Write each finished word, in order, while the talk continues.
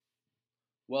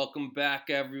Welcome back,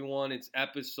 everyone. It's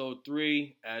episode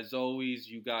 3. As always,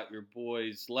 you got your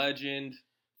boys Legend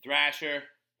Thrasher.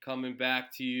 coming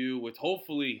back to you with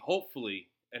hopefully,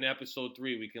 in episode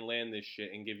 3 we can land this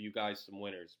shit and give you guys some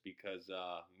winners because,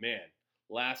 man,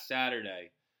 last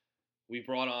Saturday we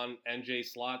brought on NJ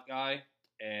Slot Guy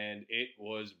and it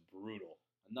was brutal.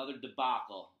 Another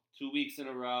debacle. 2 weeks in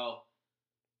a row.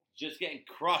 Just getting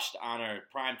crushed on our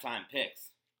primetime picks.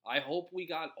 I hope we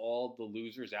got all the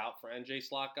losers out for NJ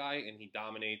Slot Guy and he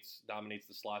dominates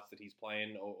the slots that he's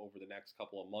playing over the next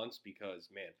couple of months because,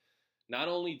 man, not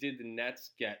only did the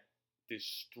Nets get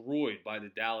destroyed by the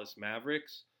Dallas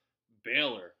Mavericks,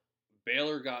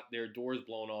 Baylor got their doors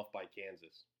blown off by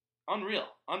Kansas. Unreal.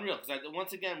 Because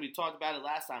once again, we talked about it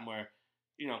last time where,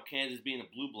 Kansas being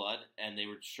a blue blood and they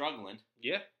were struggling.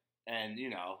 Yeah. And,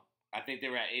 I think they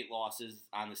were at 8 losses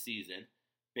on the season.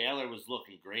 Baylor was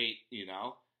looking great,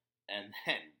 and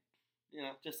then,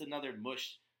 just another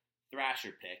mush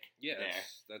Thrasher pick. Yeah,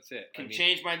 that's it. Can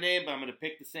change my name, but I'm going to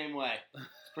pick the same way.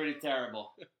 It's pretty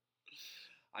terrible.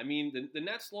 I mean, the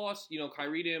Nets lost,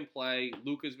 Kyrie didn't play.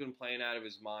 Luka's been playing out of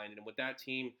his mind. And with that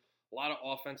team, a lot of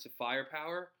offensive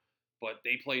firepower, but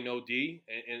they play no D,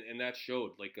 and that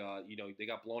showed. Like, they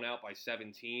got blown out by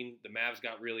 17. The Mavs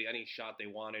got really any shot they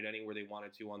wanted, anywhere they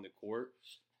wanted to on the court.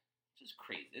 Just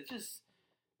crazy. It's just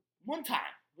one time.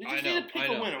 We just need to pick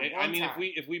a winner.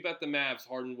 If we bet the Mavs,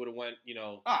 Harden would have went,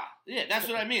 yeah, that's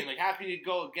what I mean. Like, how can you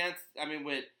go against?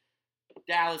 With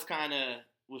Dallas, kind of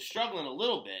was struggling a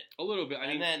little bit.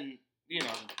 And then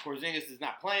Porzingis is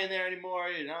not playing there anymore.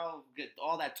 Get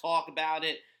all that talk about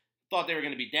it. Thought they were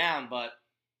going to be down, but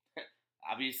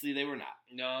obviously they were not.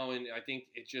 No, and I think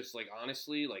it's just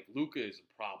honestly, Luka is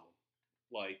a problem.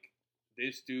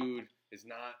 This dude is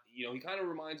not, he kind of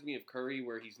reminds me of Curry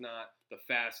where he's not the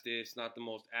fastest, not the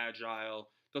most agile,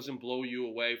 doesn't blow you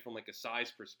away from a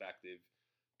size perspective,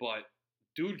 but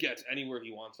dude gets anywhere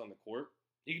he wants on the court.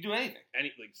 He can do anything.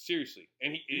 Seriously.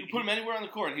 And you put him anywhere on the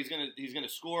court and he's gonna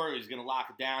score, he's gonna lock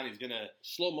it down, he's gonna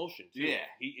slow motion too. Yeah.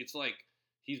 It's like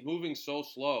he's moving so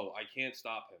slow, I can't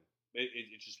stop him.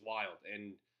 It's just wild.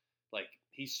 And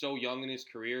he's so young in his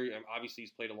career. Obviously,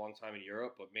 he's played a long time in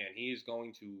Europe, but man, he is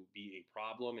going to be a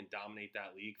problem and dominate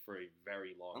that league for a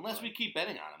very long time. Unless we keep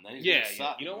betting on him, then he's going to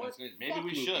suck. You know what? Maybe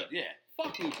we should. Yeah.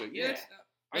 Fuck Luka. Yeah.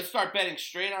 I start betting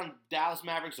straight on Dallas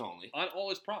Mavericks only. On all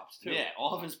his props, too. Yeah,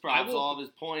 all of his props, all of his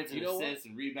points and assists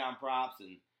and rebound props.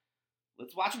 And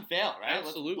let's watch him fail, right?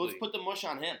 Absolutely. Let's put the mush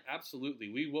on him.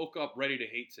 Absolutely. We woke up ready to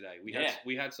hate today.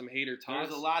 We had some hater tots.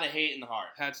 There's a lot of hate in the heart.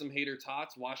 Had some hater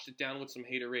tots, washed it down with some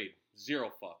haterade.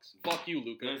 0 fucks. Fuck you,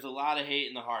 Luka. There's a lot of hate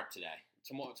in the heart today.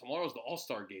 Tomorrow's the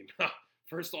All-Star game.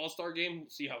 First All-Star game,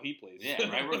 see how he plays. Yeah,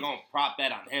 right? We're going to prop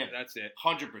bet on him. That's it.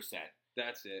 100%.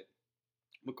 That's it.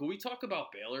 But can we talk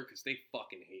about Baylor? Because they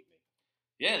fucking hate me.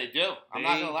 Yeah, they do. I'm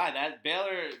not going to lie. That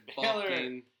Baylor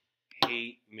fucking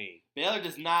hate me. Baylor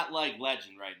does not like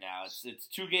Legend right now. It's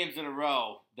 2 games in a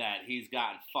row that he's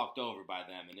gotten fucked over by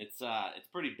them, and it's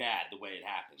pretty bad the way it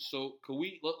happens. So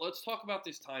let's talk about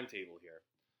this timetable here.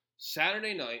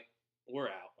 Saturday night, we're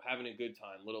out having a good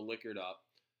time, little liquored up,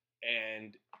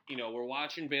 and we're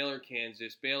watching Baylor,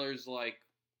 Kansas. Baylor's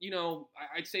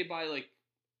I'd say by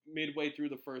midway through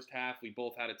the first half, we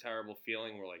both had a terrible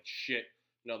feeling. We're like, shit,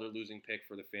 another losing pick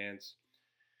for the fans.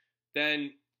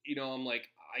 Then I'm like,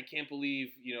 I can't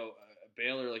believe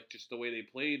Baylor just the way they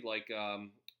played.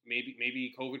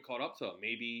 Maybe COVID caught up to them.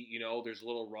 Maybe there's a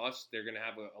little rust. They're gonna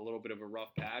have a little bit of a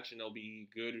rough patch, and they'll be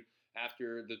good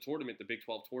after the tournament, the Big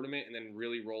 12 tournament, and then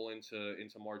really roll into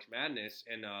March Madness.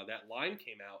 And that line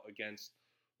came out against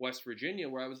West Virginia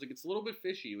where I was like, it's a little bit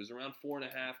fishy. It was around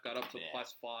 4.5, got up to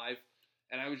 +5.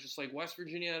 And I was just like, West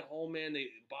Virginia at home, man,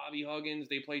 Bobby Huggins,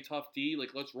 they play tough D.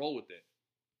 Let's roll with it.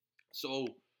 So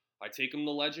I take them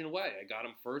the Legend way. I got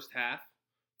them first half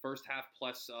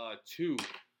 +2.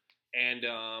 And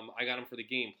I got them for the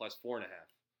game +4.5.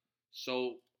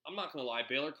 So I'm not going to lie.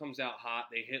 Baylor comes out hot.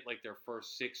 They hit their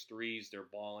first 6 threes. They're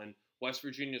balling. West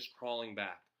Virginia's crawling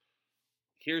back.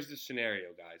 Here's the scenario,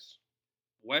 guys.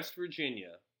 West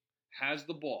Virginia has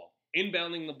the ball,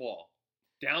 inbounding the ball,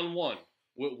 down 1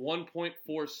 with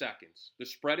 1.4 seconds. The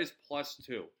spread is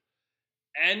 +2.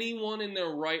 Anyone in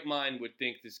their right mind would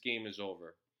think this game is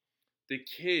over. The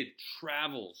kid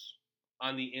travels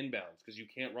on the inbounds because you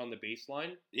can't run the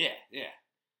baseline. Yeah.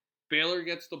 Baylor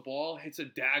gets the ball, hits a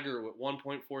dagger with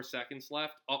 1.4 seconds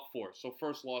left, up 4. So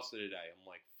first loss of the day. I'm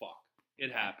like, fuck.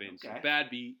 It happens. Okay. Bad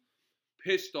beat.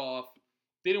 Pissed off.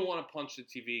 Didn't want to punch the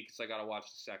TV because I got to watch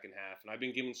the second half. And I've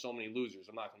been given so many losers,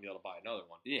 I'm not going to be able to buy another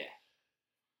one. Yeah.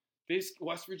 This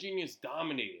West Virginia is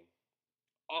dominating.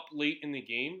 Up late in the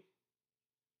game.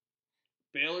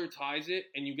 Baylor ties it,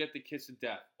 and you get the kiss of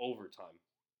death, overtime.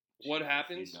 What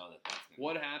happens?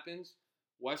 What happens?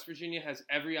 West Virginia has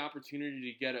every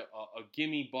opportunity to get a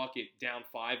gimme bucket down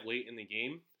 5 late in the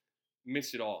game.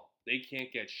 Miss it all. They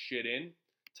can't get shit in.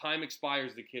 Time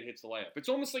expires, the kid hits the layup. It's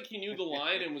almost like he knew the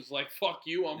line and was like, fuck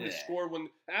you, I'm going to score. When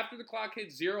after the clock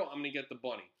hits 0, I'm going to get the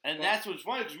bunny. And that's what's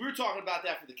funny, because we were talking about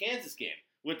that for the Kansas game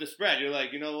with the spread. You're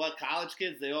like, you know what? College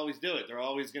kids, they always do it. They're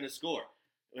always going to score.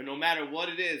 And no matter what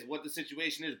it is, what the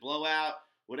situation is, blowout,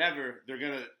 whatever, they're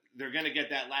gonna get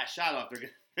that last shot off.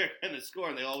 They're gonna score,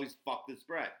 and they always fuck the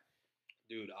spread.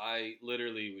 Dude, I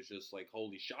literally was just like,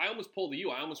 holy shit. I almost pulled the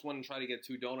U. I almost went and tried to get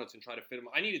 2 donuts and try to fit them.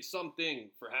 I needed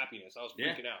something for happiness. I was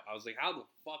freaking out. I was like, how the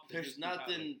fuck did this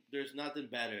happen? There's nothing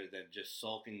better than just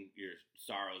sulking your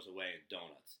sorrows away in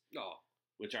donuts. Oh.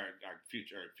 Which our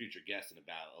future guest in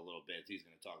about a little bit, he's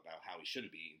going to talk about how he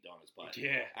shouldn't be eating donuts. But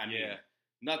I mean,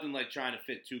 nothing like trying to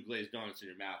fit 2 glazed donuts in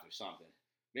your mouth or something.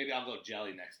 Maybe I'll go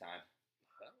jelly next time.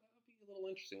 That'll be a little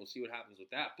interesting. We'll see what happens with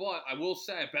that. But I will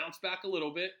say, I bounced back a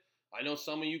little bit. I know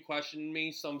some of you questioned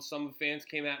me. Some fans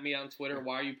came at me on Twitter.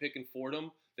 Why are you picking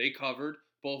Fordham? They covered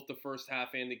both the first half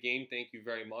and the game. Thank you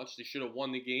very much. They should have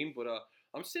won the game. But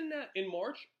I'm sitting at, in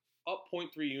March, up 0.3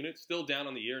 units. Still down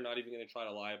on the year. Not even going to try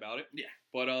to lie about it. Yeah.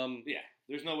 But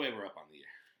there's no way we're up on the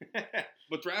year.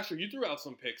 But Thrasher, you threw out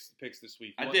some picks this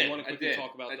week. I did. You want to quickly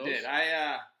talk about those? I did.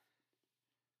 I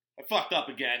fucked up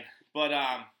again. But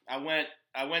I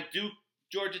went Duke,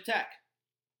 Georgia Tech.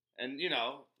 And, you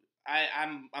know,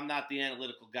 I'm not the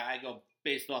analytical guy. I go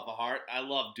based off of heart. I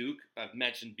love Duke. I've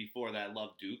mentioned before that I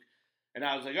love Duke. And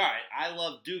I was like, all right, I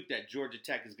love Duke that Georgia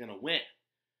Tech is going to win.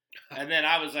 And then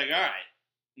I was like, all right,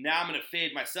 now I'm going to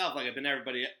fade myself like I've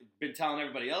been telling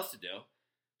everybody else to do.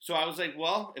 So I was like,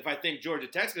 well, if I think Georgia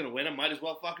Tech's going to win, I might as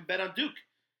well fucking bet on Duke.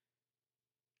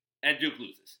 And Duke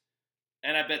loses.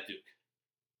 And I bet Duke.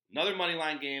 Another money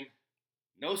line game.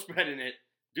 No spread in it.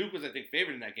 Duke was, I think,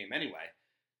 favored in that game anyway.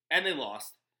 And they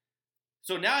lost.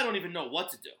 So now I don't even know what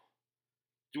to do.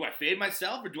 Do I fade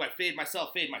myself or do I fade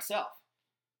myself?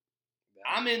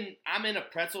 I'm in a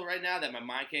pretzel right now that my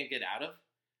mind can't get out of.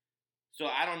 So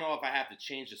I don't know if I have to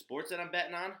change the sports that I'm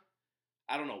betting on.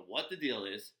 I don't know what the deal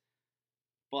is.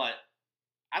 But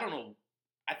I don't know.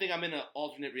 I think I'm in an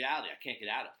alternate reality I can't get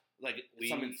out of. Like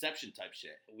some Inception type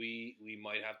shit. We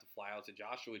might have to fly out to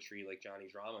Joshua Tree like Johnny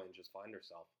Drama and just find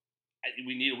ourselves.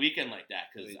 We need a weekend like that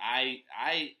because I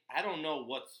don't know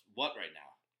what's what right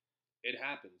now. It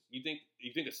happens. You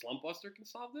think a slump buster can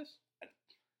solve this?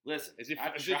 Listen, is it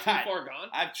too far gone?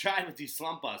 I've tried with these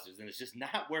slump busters and it's just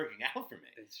not working out for me.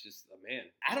 It's just man.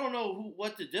 I don't know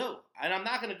what to do, and I'm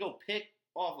not gonna go pick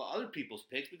off of other people's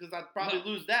picks because I'd probably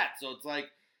lose that. So it's like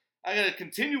I gotta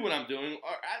continue what I'm doing, or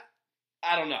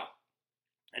I don't know.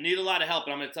 I need a lot of help,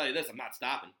 and I'm gonna tell you this: I'm not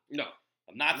stopping. No,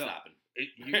 I'm not stopping.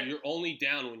 You're only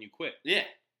down when you quit. Yeah,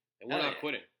 and we're not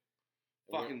quitting.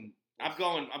 I'm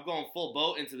going full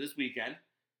boat into this weekend.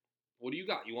 What do you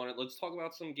got? Let's talk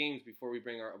about some games before we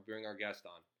bring our guest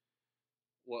on.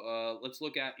 Well, let's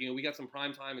look at, we got some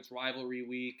prime time. It's rivalry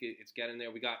week. It's getting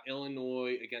there. We got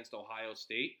Illinois against Ohio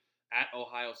State at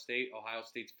Ohio State. Ohio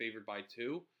State's favored by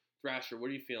 2. Thrasher,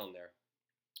 what are you feeling there?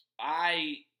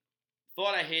 I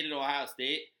thought I hated Ohio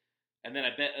State, and then I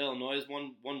bet Illinois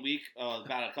one week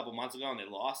about a couple months ago, and they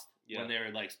lost when they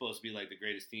were supposed to be the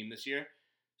greatest team this year.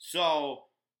 So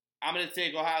I'm gonna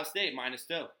take Ohio State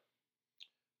 -2.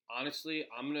 Honestly,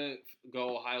 I'm going to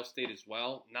go Ohio State as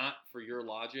well. Not for your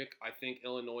logic. I think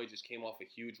Illinois just came off a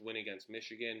huge win against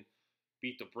Michigan.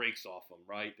 Beat the brakes off them,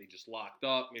 right? They just locked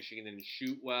up. Michigan didn't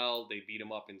shoot well. They beat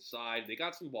them up inside. They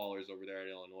got some ballers over there at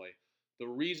Illinois. The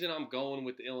reason I'm going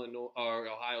with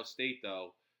Ohio State,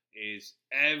 though, is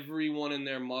everyone and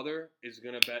their mother is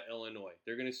going to bet Illinois.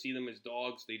 They're going to see them as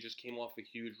dogs. They just came off a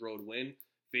huge road win.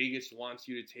 Vegas wants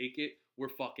you to take it. We're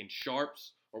fucking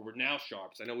sharps. Or we're now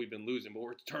sharps. I know we've been losing, but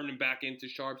we're turning back into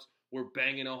sharps. We're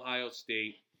banging Ohio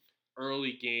State.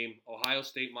 Early game. Ohio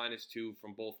State -2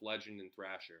 from both Legend and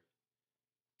Thrasher.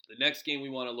 The next game we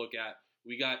want to look at,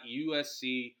 we got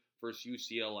USC versus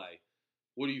UCLA.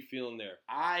 What are you feeling there?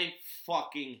 I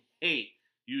fucking hate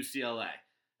UCLA.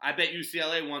 I bet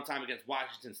UCLA one time against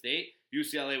Washington State.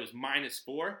 UCLA was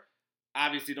 -4.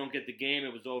 Obviously don't get the game.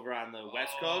 It was over on the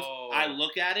West Coast. I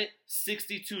look at it,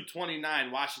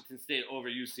 62-29 Washington State over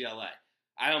UCLA.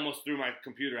 I almost threw my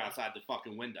computer outside the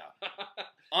fucking window.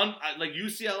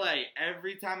 UCLA,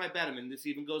 every time I bet them, and this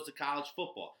even goes to college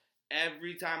football,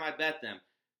 every time I bet them,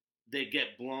 they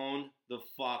get blown the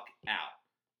fuck out.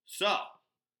 So,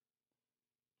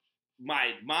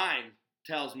 my mind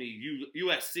tells me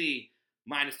USC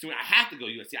 -2. I have to go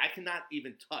USC. I cannot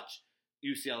even touch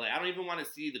UCLA. I don't even want to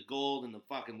see the gold and the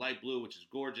fucking light blue, which is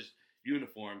gorgeous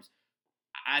uniforms.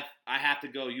 I have to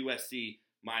go USC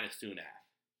 -2.5.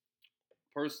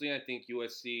 Personally, I think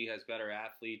USC has better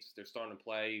athletes. They're starting to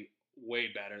play way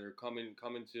better. They're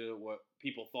coming to what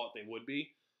people thought they would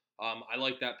be. I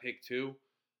like that pick too.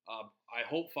 I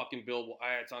hope fucking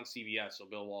it's on CBS, so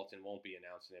Bill Walton won't be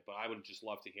announcing it. But I would just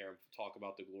love to hear him talk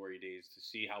about the glory days to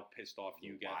see how pissed off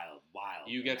you get. Wild.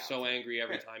 You get so angry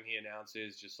every time he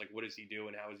announces, just like, what does he do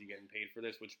and how is he getting paid for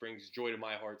this? Which brings joy to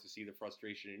my heart to see the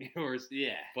frustration in yours.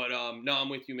 Yeah. But no, I'm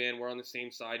with you, man. We're on the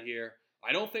same side here.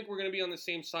 I don't think we're gonna be on the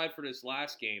same side for this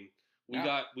last game. We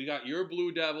got your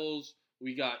Blue Devils.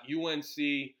 We got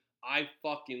UNC. I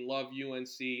fucking love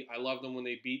UNC. I love them when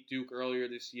they beat Duke earlier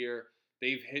this year.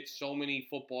 They've hit so many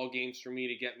football games for me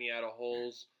to get me out of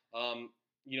holes.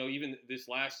 Even this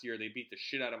last year, they beat the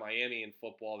shit out of Miami in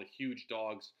football, the huge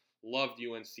dogs. Loved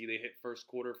UNC. They hit first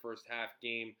quarter, first half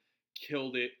game.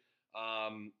 Killed it.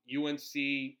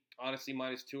 UNC, honestly,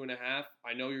 -2.5.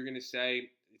 I know you're going to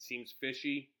say it seems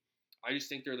fishy. I just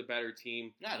think they're the better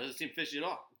team. No, it doesn't seem fishy at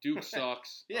all. Duke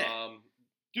sucks. Yeah.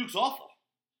 Duke's awful.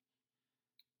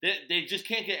 They just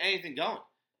can't get anything going.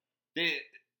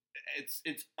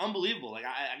 It's unbelievable. Like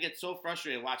I get so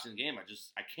frustrated watching the game.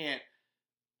 I can't.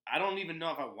 I don't even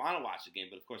know if I want to watch the game,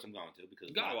 but of course I'm going to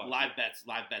because live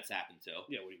bets happen too.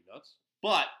 Yeah, what are you nuts?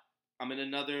 But I'm in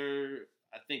another.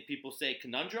 I think people say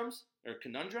conundrum.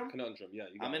 Conundrum, yeah.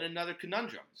 I'm in another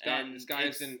conundrum. This guy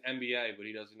is in NBA, but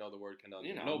he doesn't know the word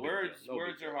conundrum.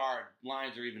 Words are hard.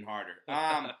 Lines are even harder.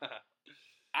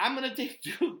 I'm gonna take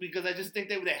Duke because I just think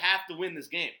they have to win this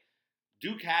game.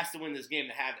 Duke has to win this game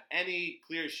to have any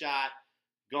clear shot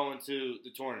going to the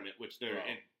tournament, which they're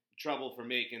in trouble for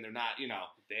making. They're not,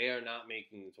 They are not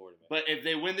making the tournament. But if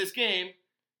they win this game,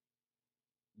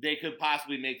 they could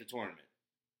possibly make the tournament.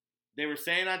 They were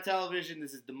saying on television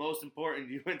this is the most important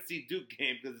UNC Duke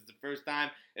game because it's the first time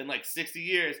in like 60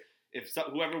 years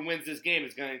whoever wins this game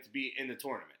is going to be in the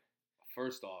tournament.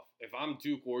 First off, if I'm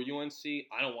Duke or UNC,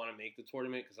 I don't want to make the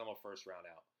tournament because I'm a first round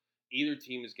out. Either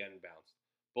team is getting bounced.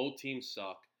 Both teams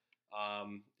suck.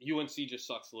 UNC just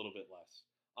sucks a little bit less.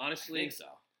 Honestly, I think so.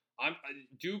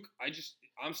 Duke.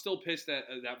 I'm still pissed at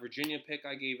that Virginia pick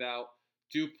I gave out.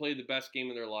 Duke played the best game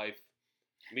of their life.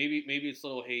 Maybe it's a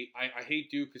little hate. I hate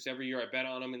Duke because every year I bet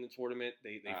on them in the tournament.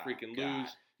 They freaking lose.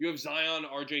 You have Zion,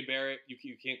 RJ Barrett.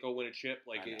 You can't go win a chip.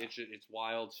 Like it's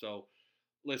wild. So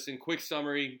listen, quick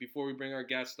summary before we bring our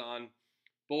guest on.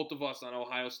 Both of us on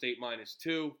Ohio State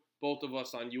 -2. Both of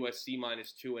us on USC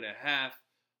 -2.5.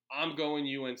 I'm going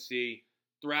UNC.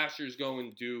 Thrasher's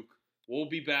going Duke. We'll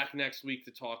be back next week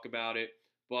to talk about it.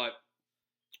 But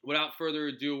without further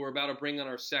ado, we're about to bring on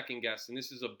our second guest, and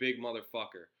this is a big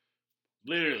motherfucker.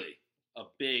 Literally, a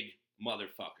big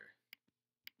motherfucker.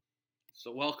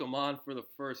 So welcome on for the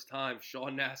first time,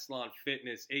 Sean Naslon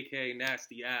Fitness, a.k.a.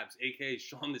 Nasty Abs, a.k.a.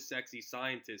 Sean the Sexy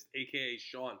Scientist, a.k.a.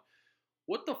 Sean.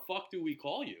 What the fuck do we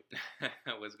call you?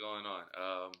 What's going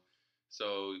on?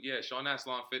 So, Sean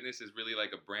Naslon Fitness is really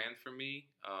like a brand for me.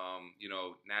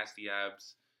 Nasty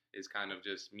Abs is kind of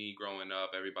just me growing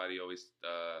up. Everybody always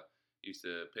used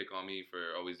to pick on me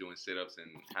for always doing sit-ups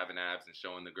and having abs and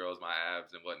showing the girls my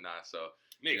abs and whatnot. So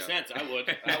makes sense. I would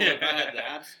if I had the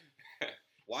abs.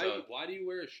 Why do you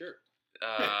wear a shirt?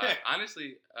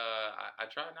 Honestly, I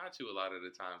try not to a lot of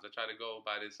the times. I try to go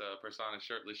by this persona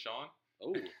Shirtless Sean.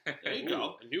 Oh, there you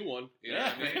go. A new one. You know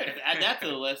what I mean? Add that to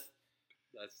the list.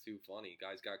 That's too funny.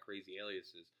 Guys got crazy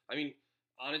aliases. I mean,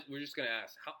 we're just going to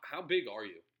ask, how big are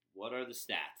you? What are the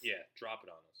stats? Yeah, drop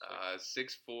it on us.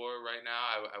 6'4" right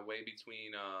now. I weigh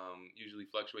between, usually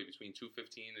fluctuate between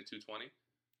 215 to 220.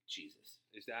 Jesus.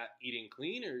 Is that eating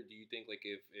clean, or do you think like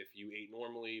if you ate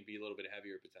normally, be a little bit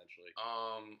heavier potentially?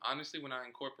 Honestly, when I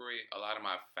incorporate a lot of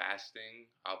my fasting,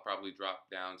 I'll probably drop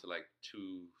down to like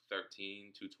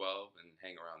 213, 212, and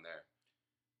hang around there.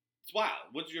 It's wild.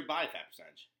 What's your body fat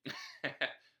percentage?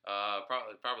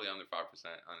 Probably under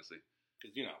 5%, honestly.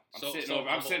 Because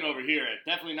I'm sitting over here at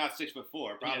definitely not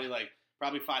 6'4",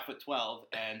 probably 5'12",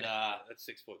 and that's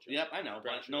 6 foot. Joe. Yep, I know,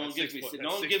 but no one gives me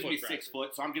 6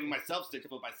 foot, so I'm giving myself 6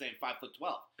 foot by saying 5'12".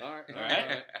 All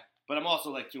right. But I'm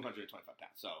also like 225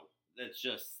 pounds, so it's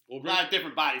just a lot of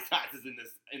different body sizes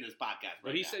in this podcast.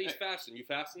 But he said he's fasting. You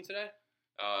fasting today?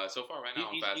 So far, right now,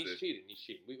 I'm fasted. He's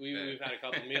cheating. We've had a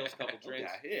couple meals, a couple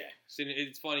drinks. Yeah.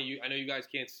 It's funny. I know you guys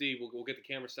can't see. We'll get the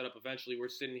camera set up eventually. We're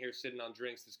sitting on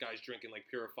drinks. This guy's drinking like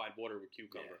purified water with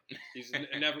cucumber. Yeah. He's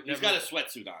never. He's got a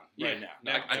sweatsuit on right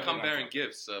now. I come bearing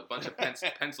gifts, a bunch of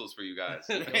pencils for you guys.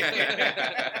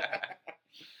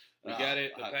 We get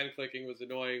it. The pen clicking was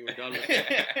annoying. We're done with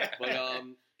it. But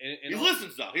he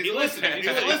listens though. He's a listener. He's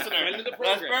a listener. Friend of the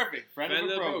program. That's perfect. Friend of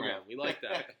the program. We like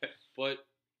that. But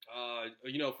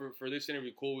for this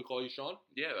interview, cool. We call you Sean.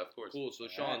 Yeah, of course. Cool. So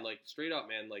Sean, like straight up,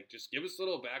 man, like just give us a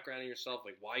little background on yourself.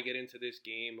 Like why get into this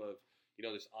game of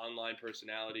this online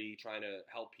personality, trying to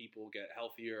help people get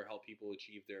healthier, help people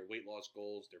achieve their weight loss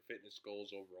goals, their fitness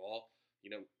goals overall.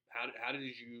 How did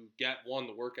you get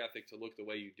the work ethic to look the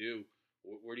way you do?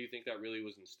 Where do you think that really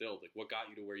was instilled? Like what got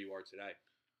you to where you are today?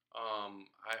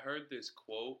 I heard this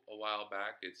quote a while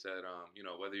back. It said,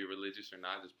 whether you're religious or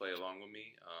not, just play along with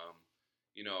me.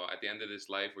 At the end of this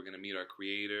life, we're going to meet our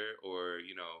creator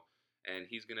and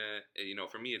he's going to,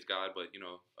 for me, it's God, but,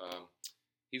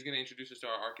 he's going to introduce us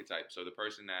to our archetype. So the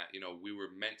person that, we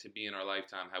were meant to be in our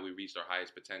lifetime, how we reached our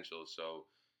highest potential. So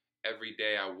every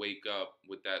day I wake up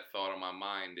with that thought on my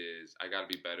mind is I got to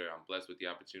be better. I'm blessed with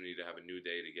the opportunity to have a new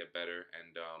day to get better.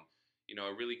 And, it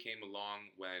really came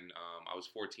along when I was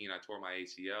 14. I tore my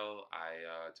ACL.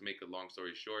 To make a long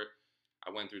story short,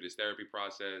 I went through this therapy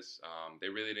process. They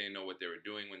really didn't know what they were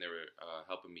doing when they were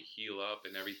helping me heal up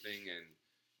and everything. And,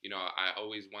 I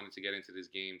always wanted to get into this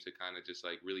game to kind of just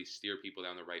like really steer people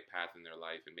down the right path in their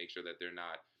life and make sure that they're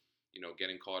not,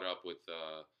 getting caught up with,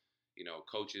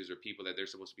 coaches or people that they're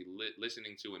supposed to be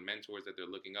listening to and mentors that they're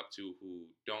looking up to who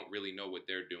don't really know what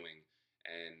they're doing.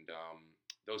 And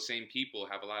those same people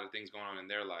have a lot of things going on in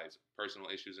their lives, personal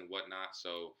issues and whatnot.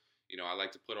 So, I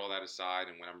like to put all that aside.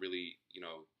 And when I'm really,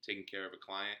 taking care of a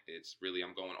client, it's really,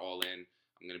 I'm going all in.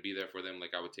 I'm going to be there for them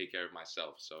like I would take care of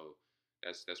myself. So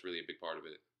that's really a big part of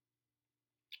it.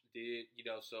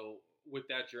 So with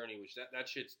that journey, which that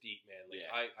shit's deep, man. Like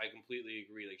yeah. I completely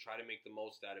agree. Like try to make the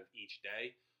most out of each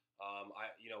day.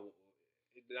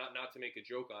 Not to make a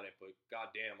joke on it, but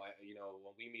goddamn,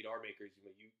 when we meet our makers,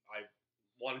 I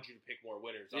wanted you to pick more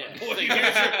winners. Yeah.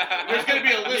 There's going to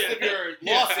be a list of your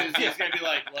losses. It's going to be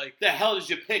like, the hell did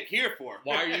you pick here for?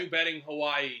 Why are you betting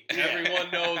Hawaii? Everyone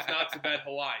knows not to bet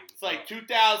Hawaii. It's like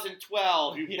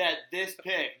 2012, you bet this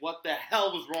pick. What the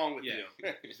hell was wrong with you?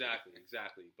 Exactly.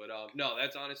 But no,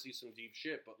 that's honestly some deep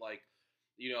shit. But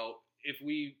if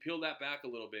we peel that back a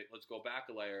little bit, let's go back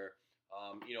a layer.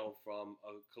 From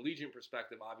a collegiate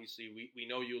perspective, obviously we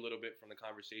know you a little bit from the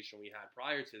conversation we had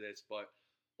prior to this, but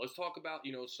let's talk about,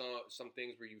 some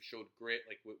things where you showed grit,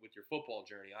 like with your football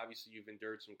journey. Obviously, you've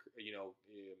endured some,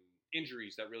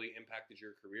 injuries that really impacted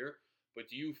your career. But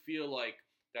do you feel like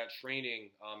that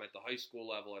training at the high school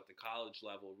level, at the college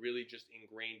level, really just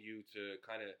ingrained you to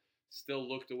kind of still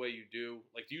look the way you do?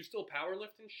 Like, do you still power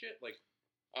lift and shit? Like,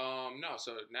 no.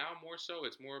 So now more so,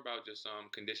 it's more about just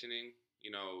conditioning.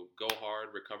 Go hard,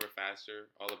 recover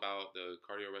faster. All about the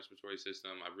cardiorespiratory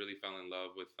system. I really fell in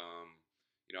love with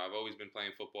I've always been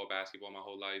playing football, basketball my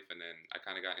whole life, and then I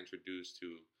kind of got introduced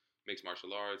to mixed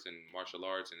martial arts, and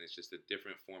it's just a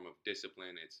different form of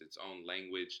discipline. It's its own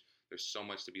language. There's so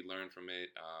much to be learned from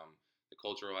it. The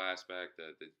cultural aspect,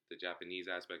 the Japanese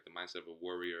aspect, the mindset of a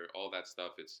warrior, all that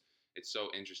stuff. It's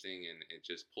so interesting, and it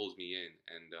just pulls me in.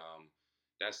 And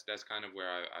that's kind of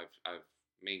where I've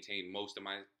maintained most of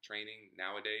my training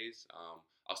nowadays.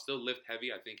 I'll still lift heavy.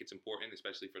 I think it's important,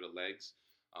 especially for the legs.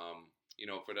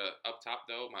 For the up top,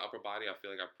 though, my upper body, I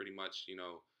feel like I've pretty much,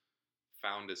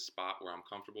 found a spot where I'm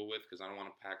comfortable with because I don't want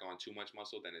to pack on too much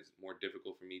muscle. Then it's more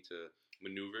difficult for me to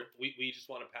maneuver. We just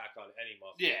want to pack on any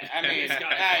muscle. Yeah, I mean,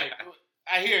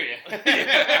 I hear you.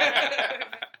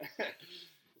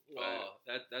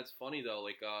 That's funny, though.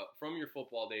 Like, from your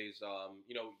football days,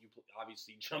 you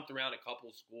obviously jumped around a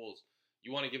couple schools. You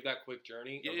want to give that quick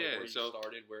journey of where you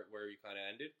started, where you kind of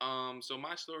ended? So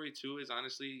my story, too, is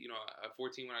honestly, at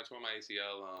 14 when I tore my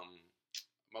ACL,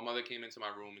 my mother came into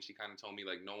my room and she kind of told me,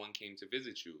 like, no one came to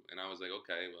visit you. And I was like,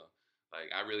 okay, well,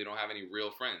 like, I really don't have any real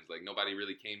friends. Like, nobody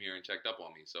really came here and checked up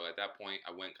on me. So at that point,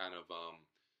 I went kind of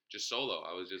just solo.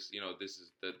 I was just, this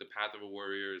is the path of a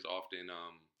warrior is often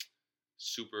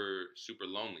super, super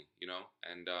lonely,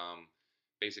 And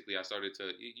basically I started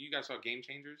to, you guys saw Game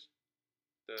Changers?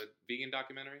 The vegan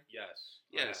documentary? Yes.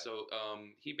 Yeah, so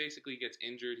he basically gets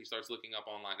injured. He starts looking up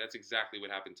online. That's exactly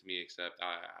what happened to me, except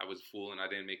I was a fool and I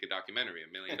didn't make a documentary, $1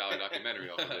 million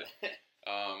documentary off of it.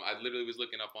 I literally was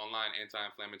looking up online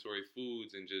anti-inflammatory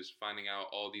foods and just finding out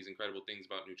all these incredible things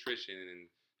about nutrition. And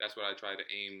that's what I try to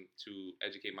aim to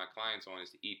educate my clients on,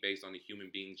 is to eat based on the human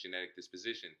being's genetic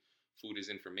disposition. Food is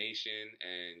information,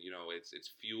 and,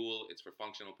 it's fuel. It's for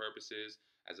functional purposes,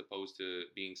 as opposed to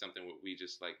being something we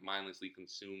just like mindlessly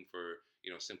consume for,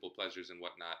 simple pleasures and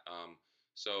whatnot.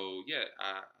 So yeah,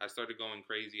 I started going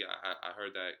crazy. I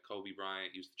heard that Kobe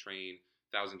Bryant used to train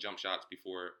 1,000 jump shots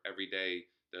before every day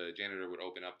the janitor would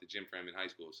open up the gym for him in high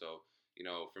school. So you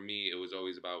know, for me, it was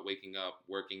always about waking up,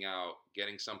 working out,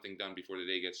 getting something done before the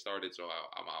day gets started. So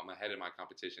I'm ahead of my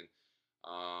competition.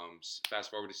 Fast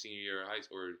forward to senior year of high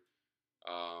school, or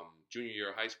junior year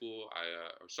of high school,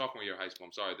 or sophomore year of high school.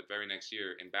 I'm sorry, the very next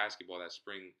year in basketball, that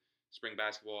spring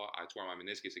basketball, I tore my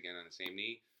meniscus again on the same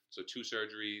knee. So 2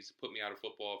 surgeries put me out of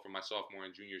football for my sophomore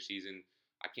and junior season.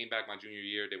 I came back my junior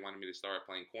year. They wanted me to start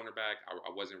playing cornerback. I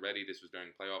wasn't ready. This was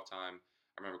during playoff time.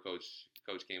 I remember Coach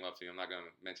came up to me. I'm not going to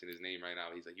mention his name right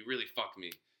now. He's like, "You really fucked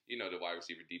me." You know, the wide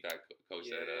receiver D-back coach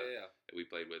that we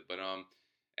played with. But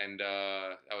and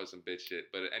that was some bitch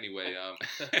shit. But anyway,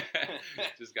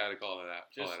 just got to call it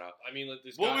out. I mean,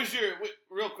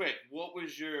 real quick? What were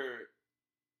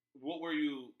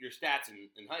your stats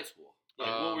in high school? Like,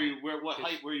 what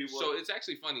height were you? So it's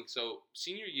actually funny. So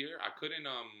senior year, I couldn't.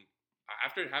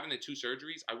 After having the 2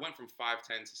 surgeries, I went from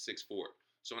 5'10" to 6'4".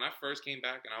 So when I first came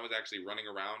back and I was actually running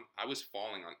around, I was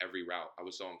falling on every route. I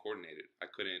was so uncoordinated. I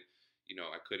couldn't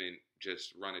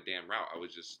just run a damn route. I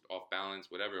was just off balance,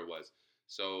 whatever it was.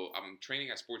 So I'm training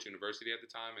at Sports University at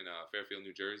the time in Fairfield,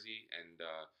 New Jersey, and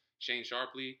Shane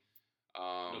Sharpley.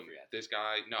 This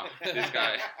guy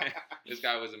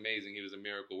was amazing. He was a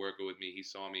miracle worker with me. He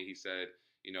saw me. He said,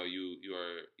 you know,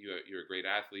 you're a great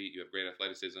athlete. You have great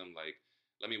athleticism. Like,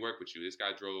 let me work with you. This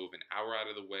guy drove an hour out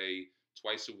of the way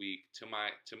twice a week to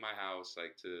my house,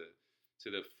 like to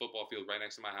the football field right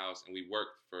next to my house, and we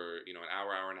worked for, you know, an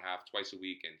hour and a half twice a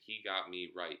week, and he got me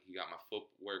right. He got my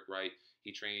footwork right. He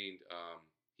trained.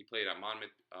 He played at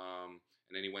Monmouth,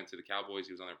 and then he went to the Cowboys.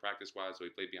 He was on their practice squad, so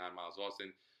he played behind Miles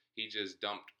Austin. He just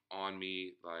dumped on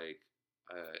me like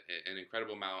an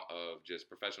incredible amount of just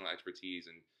professional expertise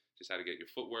and just how to get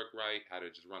your footwork right, how to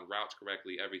just run routes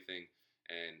correctly, everything.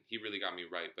 And he really got me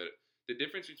right. But the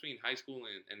difference between high school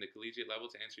and the collegiate level,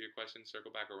 to answer your question, circle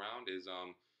back around, is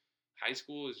high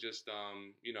school is just,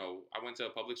 you know, I went to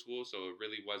a public school, so it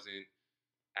really wasn't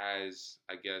as,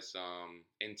 I guess,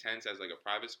 intense as like a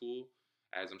private school,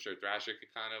 as I'm sure Thrasher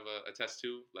could kind of attest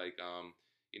to. Like,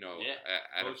 you know,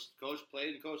 coach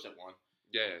played and coached at one.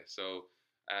 Yeah, so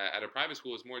at a private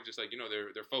school, it's more just like, you know,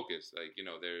 they're focused. Like, you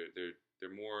know,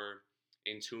 they're more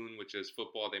in tune with just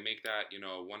football. They make that, you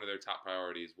know, one of their top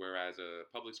priorities. Whereas a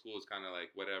public school is kind of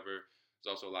like whatever. There's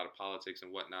also a lot of politics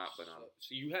and whatnot. But so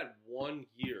you had 1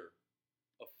 year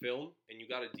of film and you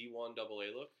got a D1 AA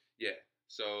look. Yeah.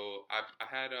 So I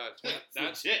had that's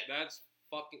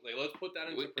fucking, like, let's put that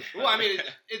into perspective. Well, I mean,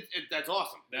 that's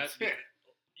awesome. That's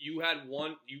you had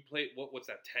one. You played what's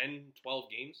that? 10, 12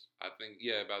 games. I think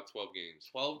about 12 games.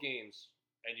 12 games,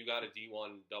 and you got a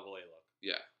D1 AA look.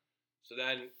 Yeah. So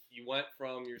then you went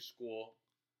from your school.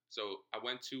 So I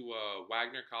went to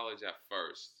Wagner College at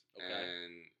first, okay.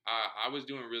 And I was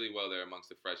doing really well there amongst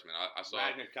the freshmen. I saw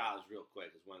Wagner College, real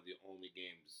quick, is one of the only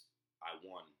games I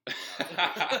won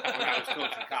when I was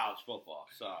coaching college football.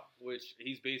 So, which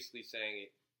he's basically saying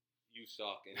you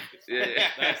suck, and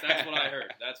that's what I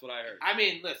heard. That's what I heard. I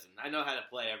mean, listen, I know how to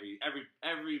play every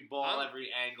ball,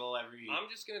 every angle, every. I'm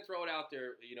just gonna throw it out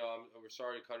there. You know, we're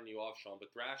sorry cutting you off, Sean,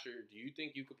 but Thrasher, do you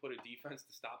think you could put a defense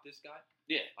to stop this guy?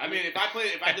 Yeah, I mean, if I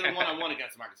did a 1-on-1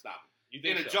 against him, I could stop him. You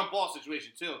think in a jump ball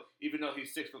situation too, even though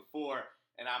he's 6'4"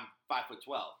 and I'm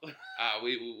 5'12".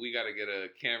 We got to get a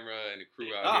camera and a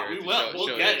crew out here. We will.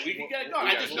 We'll get it. We can get it going.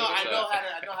 I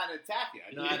know how to attack you.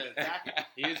 I know how to attack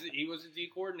you. He was a D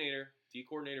coordinator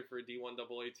for a D1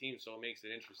 AA team, so it makes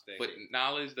it interesting. But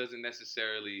knowledge doesn't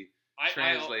necessarily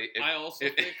translate. I also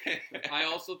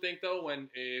think though, when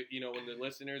when the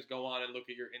listeners go on and look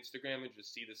at your Instagram and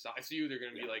just see the size of you, they're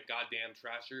gonna be like, "Goddamn,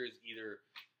 Thrasher is either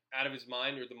out of his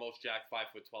mind or the most jacked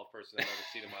 5'12" person I've ever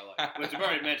seen in my life." But you've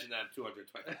already mentioned that I'm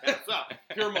 220 pounds. So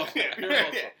pure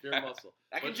muscle.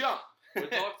 I can jump. But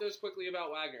talk to us quickly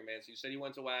about Wagner, man. So you said you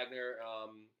went to Wagner,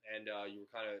 and you were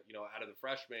kind of, out of the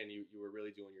freshmen, you were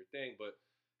really doing your thing. But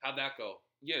how'd that go?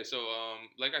 Yeah, so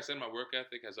like I said, my work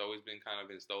ethic has always been kind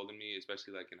of instilled in me,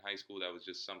 especially like in high school. That was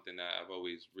just something that I've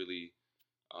always really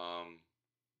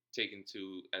taken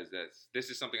to as this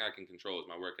is something I can control,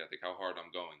 is my work ethic, how hard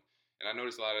I'm going. And I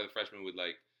noticed a lot of the freshmen would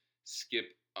like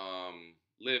skip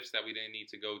lifts that we didn't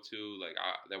need to go to, like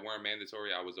that weren't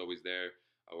mandatory. I was always there.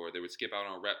 Or they would skip out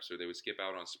on reps, or they would skip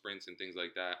out on sprints and things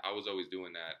like that. I was always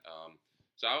doing that.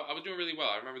 So I was doing really well.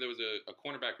 I remember there was a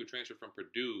cornerback who transferred from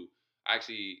Purdue. I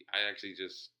actually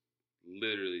just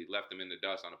literally left him in the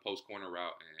dust on a post corner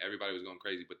route, and everybody was going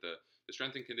crazy. But the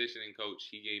strength and conditioning coach,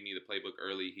 he gave me the playbook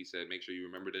early. He said, "Make sure you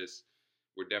remember this.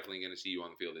 We're definitely going to see you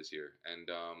on the field this year."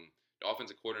 And the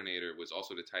offensive coordinator was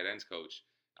also the tight ends coach.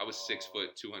 I was 6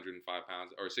 foot, 205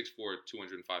 pounds, or 6'4",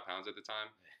 205 pounds at the time.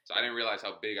 So I didn't realize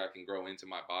how big I can grow into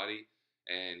my body.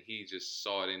 And he just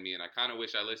saw it in me. And I kind of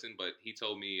wish I listened, but he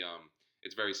told me,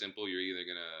 it's very simple. You're either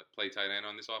gonna play tight end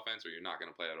on this offense, or you're not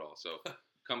gonna play at all. So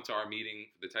come to our meeting,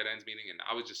 the tight ends meeting, and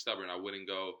I was just stubborn. I wouldn't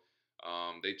go.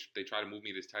 They try to move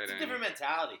me this tight end. It's a different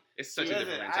mentality. It's such a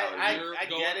different mentality. I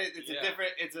get it. It's a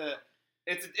different.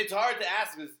 It's hard to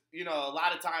ask because a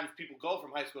lot of times people go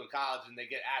from high school to college and they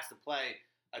get asked to play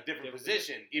a different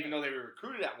position, even though they were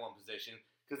recruited at one position,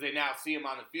 because they now see them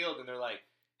on the field and they're like,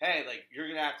 hey, like you're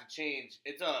gonna have to change.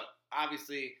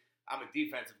 Obviously I'm a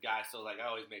defensive guy, so like I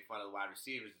always make fun of the wide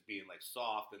receivers as being like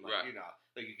soft and like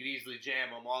like you could easily jam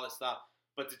them, all this stuff.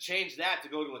 But to change that to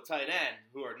go to a tight end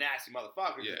who are nasty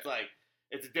motherfuckers, it's like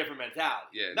it's a different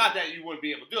mentality. Yeah, not that you wouldn't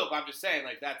be able to do it, but I'm just saying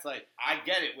like that's like I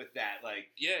get it with that. Like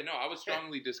I was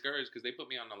strongly discouraged because they put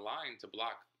me on the line to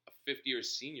block a 50-year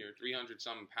senior,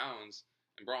 300-something pounds,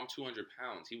 and bro, I'm 200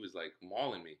 pounds. He was like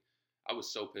mauling me. I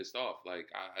was so pissed off. Like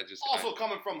I just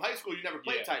coming from high school, you never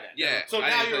played tight end. Yeah. So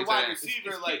now you're a wide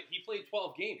receiver. Like he played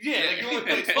 12 games. Yeah, like you only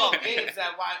played 12 games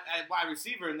at wide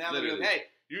receiver, and now they're like, hey,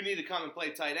 you need to come and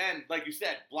play tight end. Like you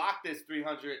said, block this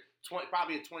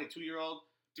probably a 22-year-old.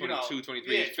 22,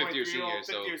 23, 50-year senior.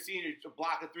 50-year senior to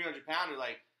block a 300-pounder.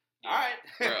 Like, all right.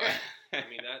 I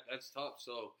mean that's tough.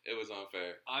 So it was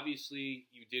unfair. Obviously,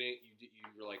 you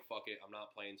were like, fuck it, I'm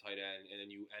not playing tight end, and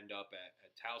then you end up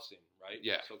at Towson, right?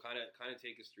 Yeah. So kind of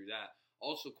take us through that.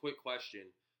 Also, quick question: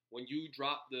 when you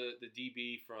dropped the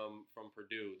DB from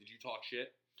Purdue, did you talk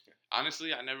shit?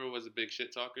 Honestly, I never was a big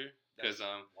shit talker. Because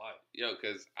why?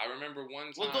 Because I remember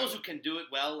one time. Well, those who can do it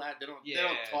well, they don't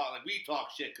talk like we talk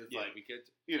shit because like we could.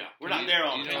 We're not there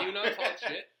all the Can time. you not talk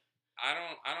shit? I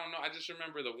don't know. I just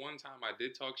remember the one time I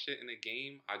did talk shit in a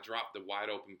game. I dropped the wide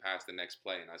open pass the next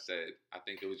play, and I said I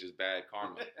think it was just bad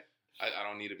karma. I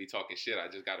don't need to be talking shit. I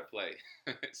just got to play.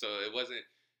 So it wasn't.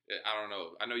 I don't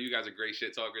know. I know you guys are great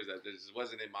shit talkers. That just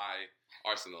wasn't in my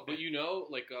arsenal. But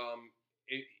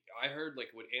I heard like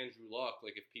with Andrew Luck,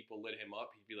 like if people lit him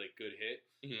up, he'd be like good hit,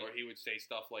 or he would say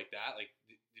stuff like that. Like,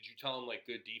 did you tell him like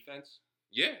good defense?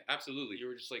 Yeah, absolutely. You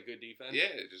were just like good defense.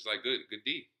 Yeah, just like good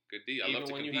D. I love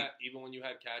to compete. Even when you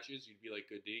had catches, you'd be like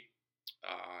good D.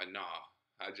 Nah.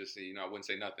 I just, I wouldn't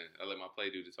say nothing. I let my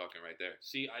play do the talking right there.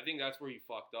 See, I think that's where you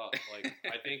fucked up. Like,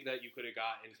 I think that you could have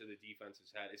got into the defense's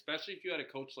head, especially if you had a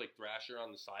coach like Thrasher on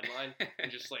the sideline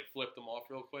and just like flipped them off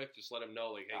real quick. Just let him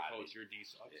know, like, hey, coach, your D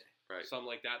sucks. Yeah. Right. Something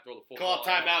like that. Throw the football. Call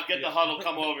timeout. Get the huddle.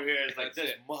 Come over here. It's like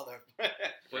this mother.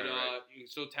 But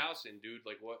so Towson, dude,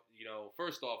 like what?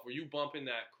 First off, were you bumping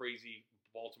that crazy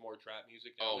Baltimore trap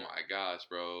music? Oh my gosh,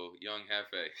 bro, Young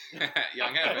Hefe,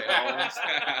 Young Hefe, almost.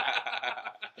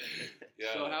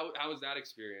 Yeah. So how was that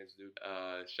experience, dude?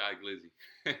 Shy Glizzy.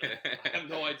 I have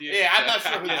no idea. Yeah, I'm not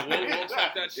sure. We'll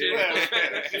check that shit.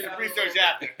 Yeah. Research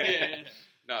after. Yeah.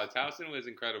 No, Towson was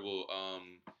incredible.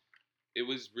 It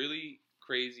was really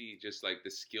crazy, just like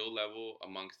the skill level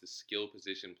amongst the skill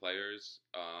position players.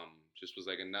 Just was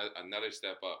like another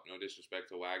step up. No disrespect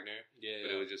to Wagner,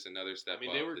 but it was just another step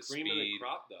up. They were cream of the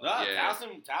crop, though. No,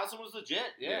 Towson was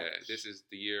legit. Yeah. This is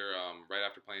the year right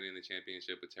after playing in the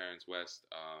championship with Terrence West.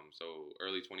 So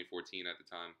early 2014 at the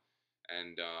time,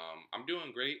 and I'm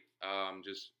doing great. I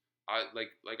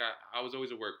was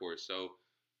always a workhorse, so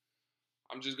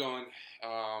I'm just going.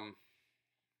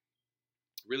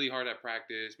 Really hard at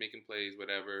practice, making plays,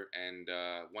 whatever. And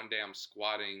one day I'm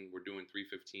squatting. We're doing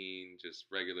 315, just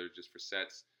regular, just for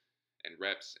sets and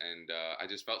reps. And I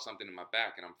just felt something in my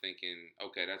back, and I'm thinking,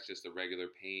 okay, that's just a regular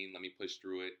pain. Let me push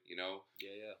through it,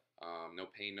 Yeah. No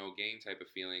pain, no gain type of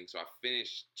feeling. So I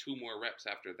finished 2 more reps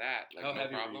after that. Like, how no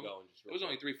heavy problem. were you going? It was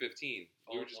only 315.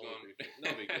 We were just going.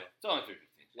 No big deal. It's only 315.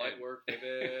 Light work,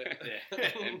 baby.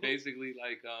 And basically,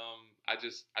 like, I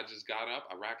just got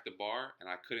up, I racked the bar, and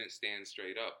I couldn't stand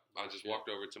straight up. I just walked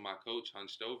over to my coach,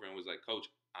 hunched over, and was like, Coach,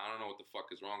 I don't know what the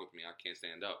fuck is wrong with me. I can't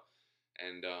stand up.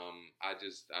 And I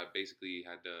basically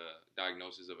had the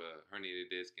diagnosis of a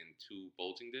herniated disc and 2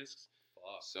 bulging discs.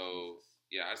 Fuck. So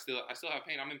yeah, I still have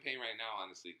pain. I'm in pain right now,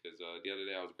 honestly, because the other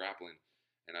day I was grappling,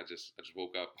 and I just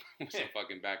woke up with some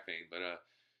fucking back pain. But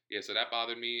yeah, so that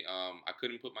bothered me. I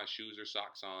couldn't put my shoes or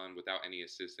socks on without any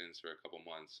assistance for a couple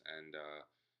months. And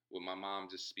with my mom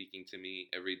just speaking to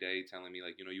me every day, telling me,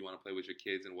 like, you want to play with your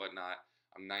kids and whatnot.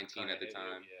 I'm 19 at the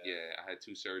time. Yeah, I had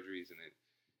 2 surgeries, and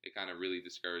it kind of really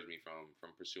discouraged me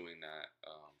from pursuing that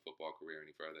football career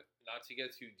any further. Not to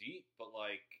get too deep, but,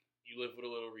 like, you live with a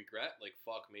little regret? Like,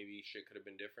 fuck, maybe shit could have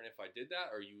been different if I did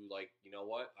that? Or you like, you know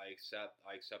what? I accept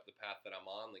the path that I'm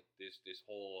on. Like, this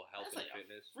whole health and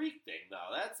fitness. A freak thing,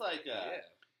 though. That's like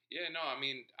Yeah, no, I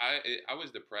mean, I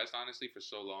was depressed, honestly, for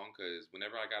so long, because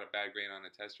whenever I got a bad grade on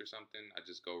a test or something, I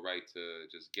just go right to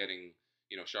just getting,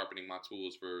 sharpening my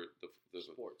tools for the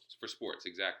sports. For sports,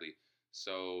 exactly.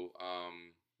 So,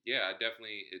 yeah, it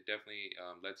definitely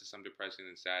led to some depression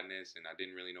and sadness, and I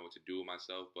didn't really know what to do with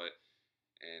myself.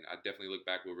 And I definitely look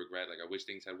back with regret. Like, I wish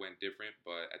things had went different,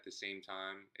 but at the same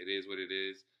time, it is what it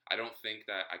is. I don't think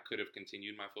that I could have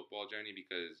continued my football journey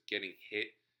because getting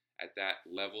hit at that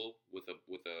level with a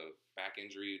back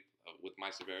injury with my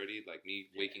severity, like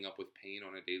me waking up with pain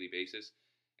on a daily basis,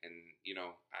 and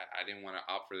I didn't want to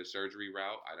opt for the surgery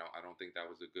route. I don't think that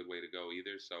was a good way to go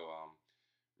either. So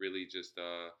really just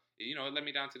it led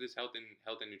me down to this health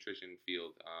and nutrition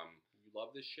field. You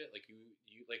love this shit, like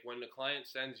you like when the client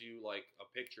sends you like a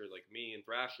picture like me and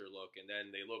Thrasher look, and then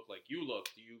they look like you look.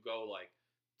 Do you go like,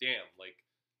 damn, like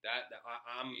that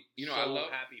I'm so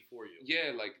happy for you?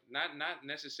 Yeah, like not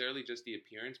necessarily just the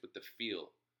appearance, but the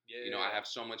feel. Yeah, I have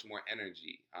so much more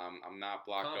energy. I'm not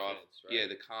blocked off. Right? Yeah,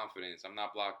 the confidence. I'm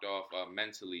not blocked off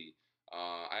mentally.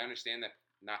 I understand that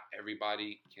not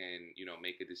everybody can,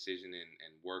 make a decision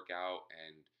and work out,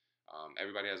 and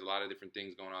everybody has a lot of different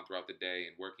things going on throughout the day,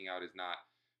 and working out is not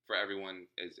for everyone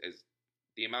as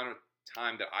the amount of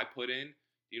time that I put in.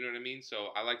 You know what I mean?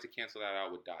 So I like to cancel that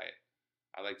out with diet.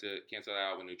 I like to cancel that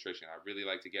out with nutrition. I really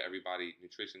like to get everybody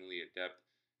nutritionally adept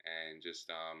and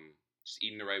just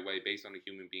eating the right way based on the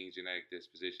human being's genetic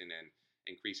disposition and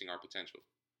increasing our potential.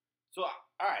 So,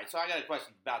 all right. So I got a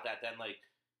question about that then. Like,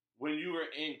 when you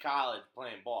were in college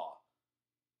playing ball,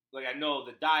 like, I know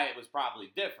the diet was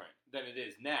probably different than it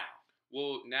is now.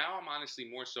 Well, now I'm honestly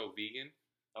more so vegan.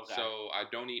 Okay. So I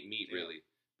don't eat meat really.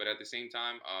 But at the same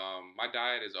time, my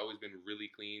diet has always been really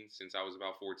clean since I was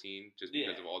about 14, just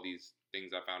because of all these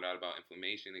things I found out about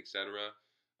inflammation, etc.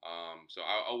 So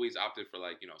I always opted for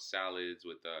salads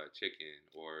with chicken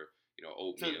or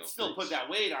oatmeal. To still put that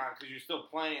weight on because you're still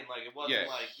playing. Like it wasn't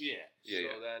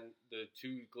So then the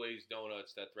 2 glazed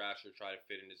donuts that Thrasher tried to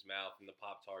fit in his mouth and the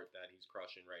Pop-Tart that he's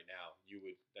crushing right now,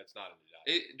 that's not in the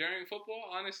diet. During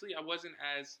football, honestly, I wasn't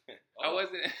as. I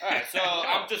wasn't. All right, so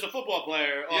I'm just a football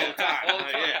player all the time. All the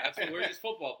time. We're just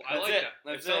football. I like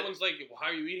that. If someone's like, well,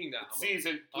 how are you eating that?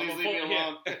 Season. Please leave me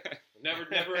alone.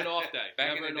 Never an off day.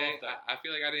 Back in the day, I feel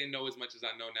like I didn't know as much as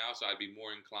I know now, so I'd be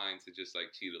more inclined to just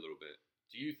cheat a little bit.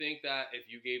 Do you think that if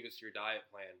you gave us your diet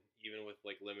plan, even with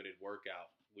limited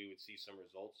workout, we would see some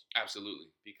results?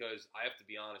 Absolutely. Because I have to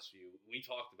be honest with you, we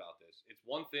talked about this. It's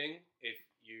one thing if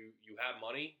you have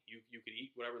money, you could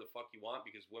eat whatever the fuck you want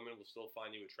because women will still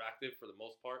find you attractive for the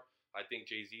most part. I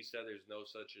think Jay-Z said there's no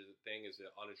such a thing as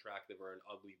an unattractive or an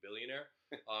ugly billionaire.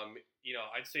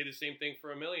 I'd say the same thing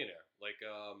for a millionaire.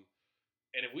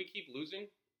 And if we keep losing,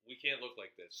 we can't look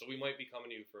like this. So we might be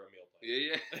coming to you for a meal plan.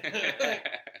 Yeah.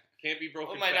 Can't be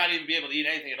broken. We might not even be able to eat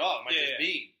anything at all. It might just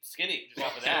be skinny just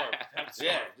off of that.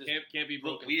 Can't be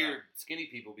broken. Weird skinny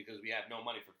people because we have no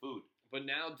money for food. But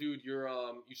now, dude, you're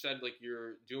you said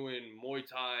you're doing Muay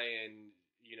Thai and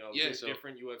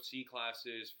different UFC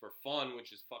classes for fun,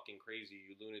 which is fucking crazy.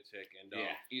 You lunatic. And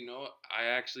I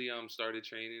actually started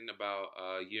training about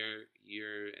a year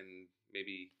and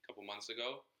maybe a couple months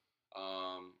ago.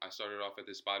 I started off at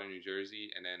this spot in New Jersey,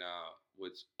 and then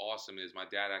what's awesome is my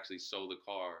dad actually sold a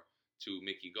car to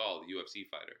Mickey Gall, the UFC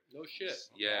fighter. No shit.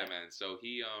 Yeah, man. So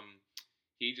he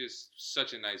just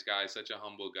such a nice guy, such a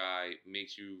humble guy,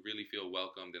 makes you really feel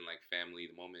welcomed and like family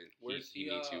the moment he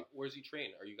meets you. Where's he train?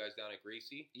 Are you guys down at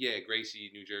Gracie? Yeah, Gracie,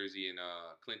 New Jersey, and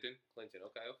Clinton. Clinton,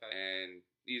 okay. And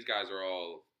these guys are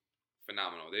all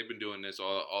phenomenal. They've been doing this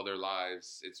all their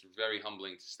lives. It's very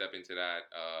humbling to step into that,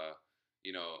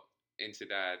 into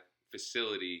that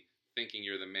facility thinking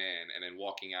you're the man, and then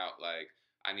walking out like,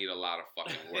 I need a lot of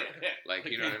fucking work.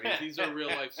 You know what I mean? These are real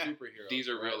life superheroes. These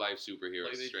are real life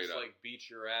superheroes, they straight just, up. Beat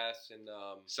your ass and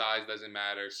size doesn't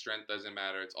matter, strength doesn't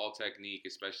matter. It's all technique,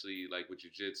 especially with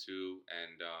jiu-jitsu,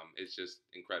 and it's just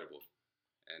incredible.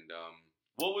 And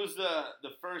what was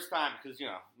the first time? Because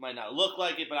might not look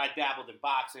like it, but I dabbled in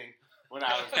boxing when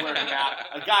I was working out.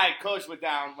 A guy I coached with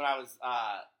down when I was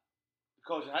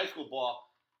coaching high school ball.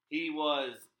 He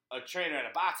was a trainer at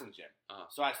a boxing gym.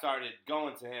 So I started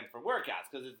going to him for workouts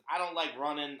because I don't like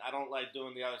running. I don't like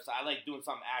doing the other side. I like doing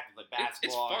something active like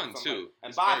basketball. It's fun too.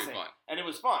 And boxing. Fun. And it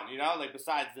was fun,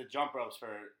 besides the jump ropes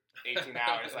for 18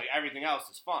 hours, everything else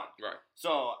is fun. Right.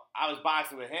 So I was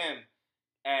boxing with him,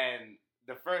 and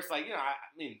the first,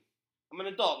 I'm an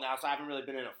adult now, so I haven't really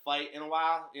been in a fight in a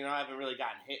while. I haven't really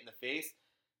gotten hit in the face.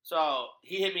 So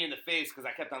he hit me in the face because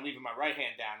I kept on leaving my right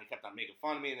hand down. He kept on making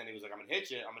fun of me, and then he was like, I'm going to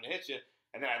hit you.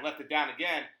 And then I left it down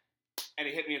again, and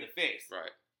he hit me in the face.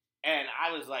 Right. And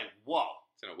I was like, whoa.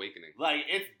 It's an awakening. Like,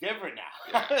 it's different now.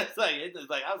 Yeah. it's like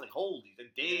I was like, holy, the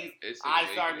days It's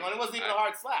I started going. It wasn't even a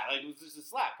hard slap. Like, it was just a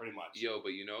slap, pretty much. Yo,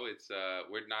 but it's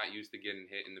we're not used to getting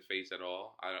hit in the face at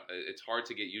all. It's hard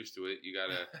to get used to it. You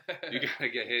gotta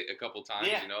get hit a couple times,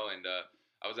 And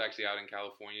I was actually out in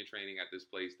California training at this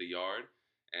place, The Yard.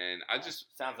 And I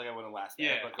just sounds like I wouldn't last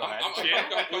there. But go ahead.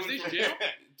 Was this jail,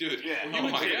 dude? Yeah, oh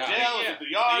my god, jail, The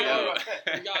Yard.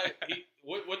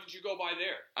 What did you go by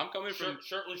there? I'm coming from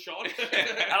Shirtless Sean.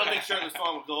 I don't think Shirtless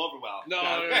Sean would go over well. No.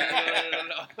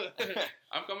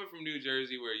 I'm coming from New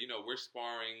Jersey, where we're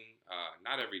sparring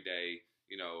not every day.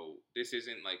 This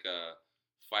isn't like a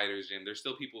fighter's gym. There's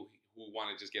still people who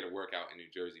want to just get a workout in New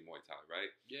Jersey Muay Thai,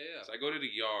 right? Yeah. So I go to The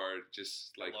Yard,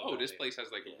 just like, this place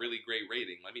has like a really great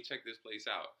rating. Let me check this place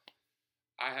out.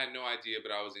 I had no idea,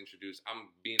 but I was introduced.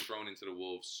 I'm being thrown into the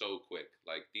wolves so quick.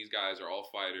 Like, these guys are all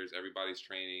fighters. Everybody's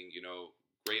training.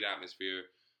 Great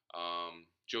atmosphere.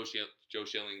 Joe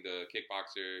Schilling, the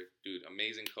kickboxer, dude,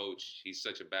 amazing coach. He's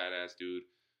such a badass dude.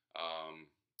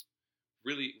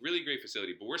 Really, really great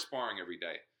facility. But we're sparring every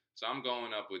day. So I'm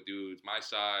going up with dudes my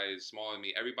size, smaller than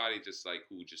me, everybody just like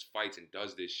who just fights and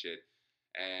does this shit.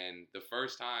 And the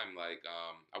first time, like,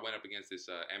 I went up against this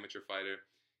amateur fighter,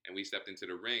 and we stepped into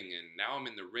the ring, and now I'm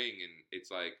in the ring, and it's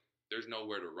like there's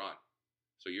nowhere to run.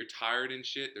 So you're tired and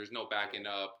shit. There's no backing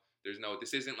up.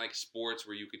 This isn't like sports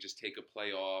where you could just take a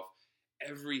play off.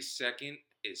 Every second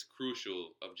is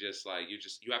crucial of just like you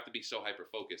have to be so hyper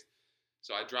focused.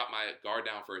 So I dropped my guard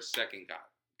down for a second, got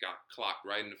clocked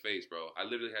right in the face, bro. I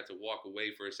literally had to walk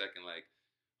away for a second, like,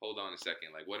 hold on a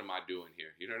second, like, what am I doing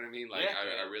here? You know what I mean? Like,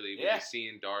 I really was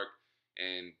seeing dark,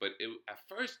 but at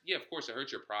first, of course, it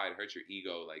hurts your pride, it hurts your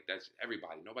ego. Like, that's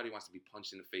everybody. Nobody wants to be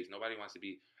punched in the face. Nobody wants to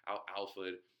be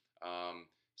out-alphaed.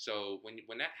 So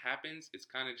when that happens, it's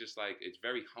kind of just like, it's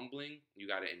very humbling. You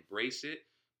got to embrace it.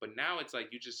 But now it's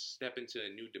like you just step into a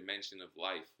new dimension of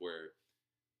life where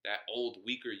that old,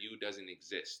 weaker you doesn't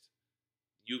exist.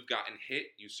 You've gotten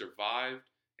hit, you survived,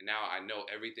 and now I know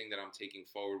everything that I'm taking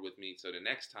forward with me. So the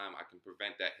next time I can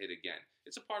prevent that hit again.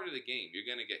 It's a part of the game. You're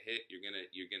gonna get hit. You're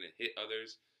gonna hit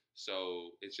others.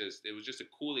 So it was just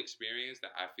a cool experience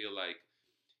that I feel like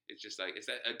it's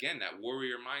that again, that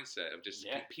warrior mindset of just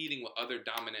competing with other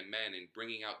dominant men and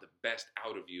bringing out the best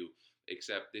out of you.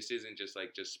 Except this isn't just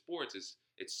sports.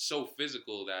 It's so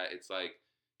physical that it's like,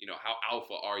 how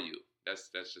alpha are you? That's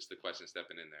just the question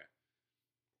stepping in there.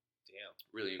 Damn.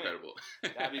 Really incredible.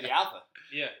 Gotta be the alpha.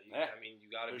 Yeah. I mean, you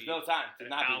gotta There's be no time to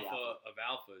not be the alpha of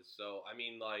alphas. So, I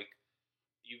mean, like,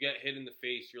 you get hit in the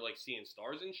face, you're like seeing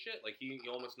stars and shit. Like, he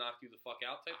almost knocked you the fuck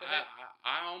out type of hit.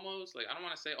 I almost, like, I don't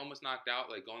want to say almost knocked out,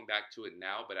 like, going back to it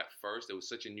now, but at first, it was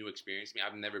such a new experience to me.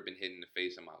 I've never been hit in the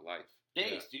face in my life.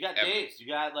 Dazed. You got dazed.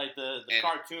 You got, like, the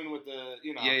cartoon with the,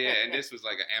 Yeah, and this was,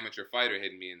 like, an amateur fighter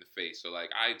hitting me in the face. So,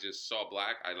 like, I just saw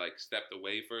black. I, like, stepped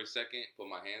away for a second, put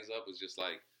my hands up, was just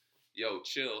like, yo,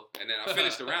 chill. And then I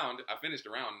finished the round.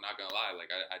 Not gonna lie. Like,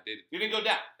 I did. You didn't go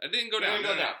down. I didn't go down. You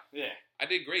didn't go down. Yeah. I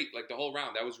did great. Like, the whole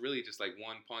round. That was really just, like,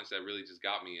 one punch that really just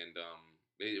got me. And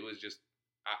it was just,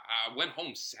 I went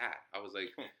home sad. I was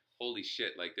like, holy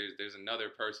shit. Like, there's another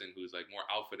person who's, like, more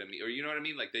alpha than me. Or, you know what I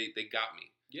mean? Like, they got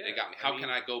me. Yeah, they got me. How can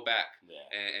I go back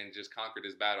and just conquer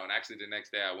this battle? And actually, the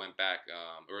next day I went back,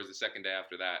 or it was the second day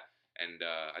after that, and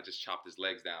I just chopped his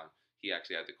legs down. He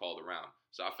actually had to call the round.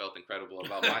 So I felt incredible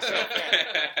about myself.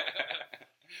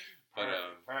 But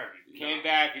perfect. Came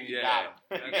back and you got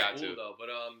him. You got cool, though. But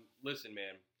listen,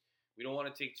 man, we don't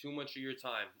want to take too much of your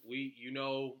time. We've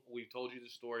told you the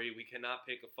story. We cannot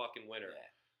pick a fucking winner. Yeah.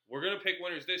 We're gonna pick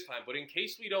winners this time, but in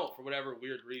case we don't, for whatever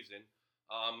weird reason,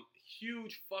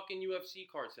 huge fucking UFC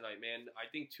card tonight, man. I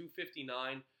think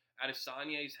 259.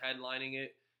 Adesanya's headlining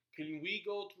it. Can we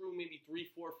go through maybe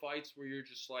 3-4 fights where you're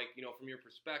just like, from your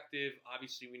perspective,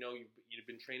 obviously we know you've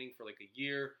been training for like a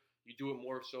year. You do it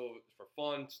more so for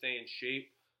fun, stay in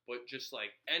shape. But just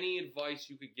like any advice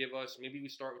you could give us, maybe we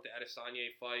start with the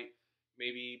Adesanya fight.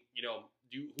 Maybe, who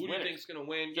do you think's going to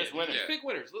win? Just winners. Just pick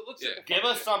winners. Let's give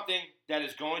us something that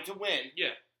is going to win.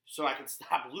 Yeah. So I can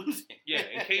stop losing. Yeah,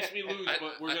 in case we lose,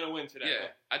 but we're going to win today.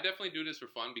 Yeah, I definitely do this for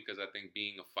fun because I think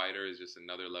being a fighter is just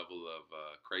another level of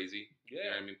crazy. Yeah. You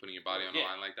know what I mean? Putting your body on the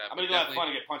line like that. I'm going to go have fun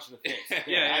and get punched in the face.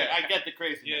 I get the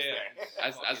craziness there.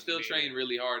 I still train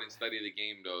really hard and study the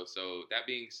game, though. So that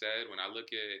being said, when I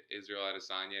look at Israel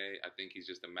Adesanya, I think he's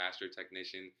just a master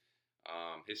technician.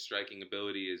 His striking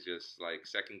ability is just like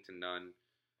second to none.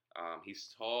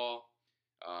 He's tall.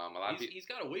 He's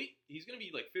got to weight. He's going to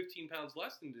be like 15 pounds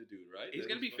less than the dude, right? He's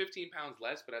going to be 15 pounds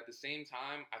less, but at the same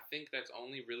time, I think that's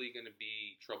only really going to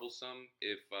be troublesome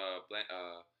if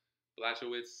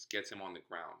Blachowicz gets him on the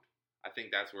ground. I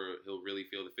think that's where he'll really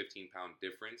feel the 15-pound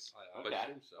difference. I but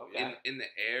assume so. Yeah. in the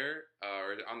air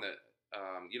or on the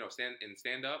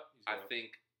stand up, I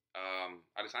think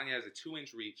Adesanya has a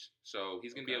 2-inch reach, so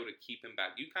he's gonna be able to keep him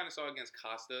back. You kind of saw against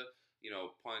Costa,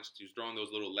 punched. He was throwing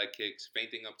those little leg kicks,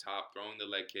 feinting up top, throwing the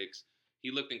leg kicks.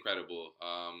 He looked incredible.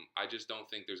 I just don't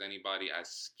think there's anybody as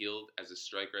skilled as a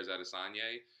striker as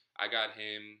Adesanya. I got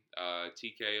him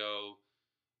TKO.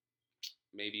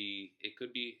 Maybe it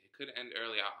could end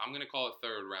early. I'm gonna call it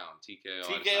third round TKO.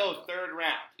 TKO third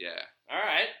round. Yeah. All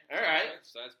right.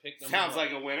 So that's pick number Sounds 1.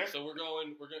 like a winner. So we're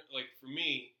gonna like for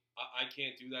me, I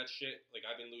can't do that shit. Like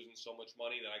I've been losing so much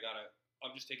money that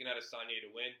I'm just taking Adesanya to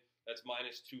win. That's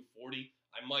minus 240.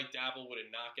 I might dabble with a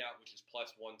knockout, which is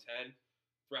plus 110.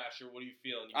 Thrasher, what are you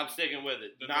feeling? I'm sticking with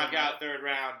it. Knockout third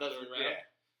round. Third round. Yeah.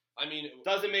 I mean,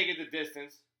 doesn't make it the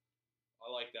distance.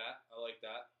 I like that.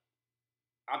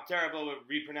 I'm terrible with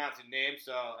repronouncing names,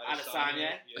 so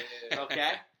Adesanya. Yeah.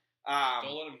 Okay.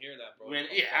 Don't let him hear that, bro. I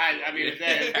mean,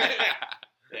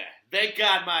 yeah. Thank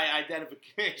God my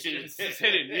identification is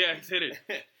hidden. Yeah, it's hidden.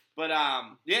 But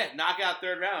knockout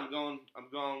third round. I'm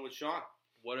going with Sean.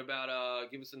 What about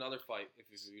give us another fight if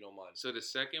you don't mind? So the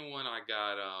second one I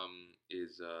got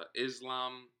is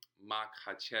Islam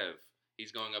Makhachev.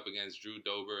 He's going up against Drew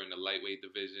Dober in the lightweight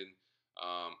division.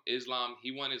 Islam,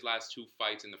 he won his last 2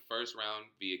 fights in the first round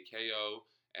via KO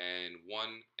and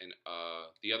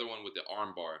the other one with the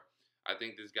armbar. I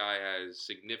think this guy has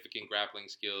significant grappling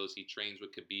skills. He trains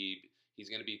with Khabib. He's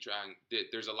going to be trying.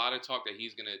 There's a lot of talk that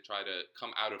he's going to try to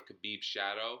come out of Khabib's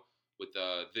shadow with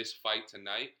this fight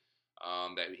tonight.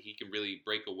 That he can really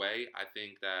break away. I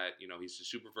think that he's a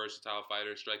super versatile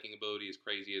fighter. Striking ability is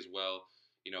crazy as well.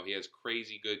 He has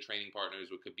crazy good training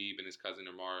partners with Khabib and his cousin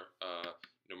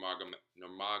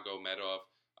Nurmagomedov.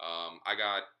 I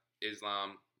got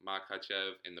Islam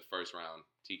Makhachev in the first round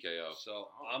TKO. So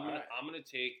I'm gonna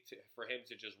take for him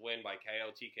to just win by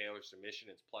KO, TKO, or submission.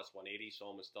 It's plus 180, so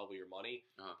almost double your money.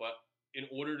 But in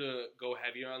order to go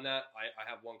heavier on that, I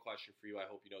have one question for you. I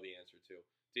hope you know the answer to.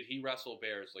 Did he wrestle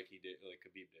bears like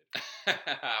Khabib did?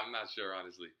 I'm not sure,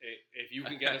 honestly. If you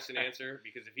can get us an answer,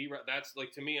 because if that's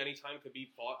like to me, anytime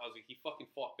Khabib fought, I was like, he fucking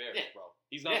fought bears, bro.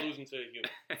 He's not losing to a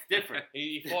human. It's different.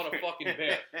 He fought a fucking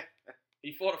bear.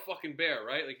 He fought a fucking bear,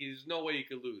 right? Like there's no way he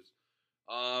could lose.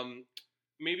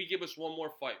 Maybe give us one more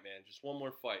fight, man. Just one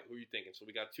more fight. Who are you thinking? So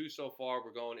we got 2 so far.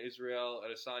 We're going Israel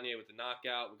Adesanya with the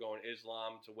knockout. We're going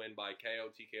Islam to win by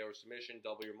KO, TKO, or submission.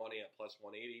 Double your money at plus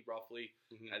 180, roughly.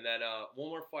 Mm-hmm. And then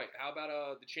one more fight. How about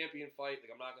the champion fight?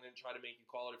 Like I'm not going to try to make you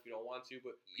call it if you don't want to,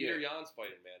 but Peter Yan's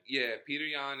fighting, man. Yeah, Peter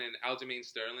Yan and Aljamain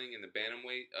Sterling in the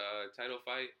bantamweight title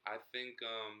fight. I think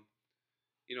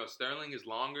Sterling is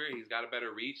longer. He's got a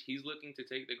better reach. He's looking to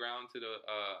take the fight to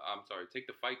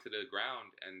the ground,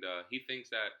 and he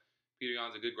thinks that Peter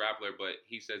Yan's a good grappler, but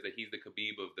he says that he's the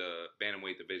Khabib of the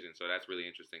bantamweight division, so that's really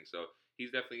interesting. So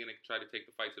he's definitely going to try to take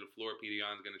the fight to the floor. Peter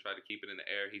Yan's going to try to keep it in the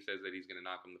air. He says that he's going to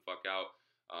knock him the fuck out.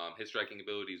 His striking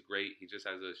ability is great. He just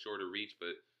has a shorter reach,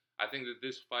 but I think that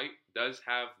this fight does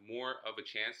have more of a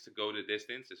chance to go to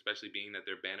distance, especially being that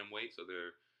they're bantamweight, so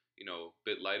they're a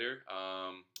bit lighter.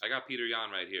 I got Peter Yan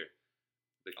right here,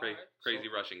 the crazy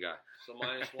Russian guy. So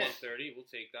minus 130, we'll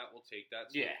take that. So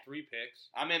 3 picks.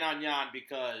 I'm in on Yan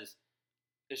because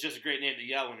it's just a great name to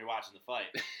yell when you're watching the fight.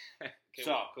 Okay,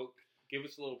 give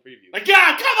us a little preview. Like,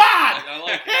 God, come on! I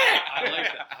like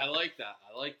that.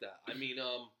 I like that. I mean,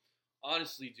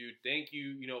 honestly, dude, thank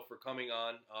you, for coming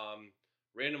on.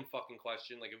 Random fucking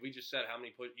question. Like, if we just said how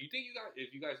many you think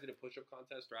if you guys did a push-up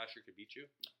contest, Thrasher could beat you?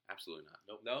 Absolutely not.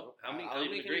 Nope. No? How many can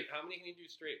you do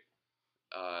straight?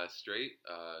 Straight?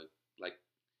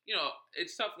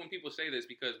 It's tough when people say this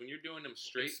because when you're doing them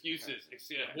straight. Excuses.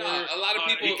 No, a lot of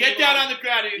people. You get down on the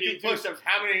ground and you do push-ups.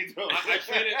 How many are you doing?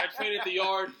 I train at the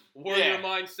yard. Warrior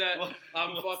mindset.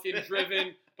 I'm fucking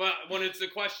driven. But when it's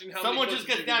a question, someone just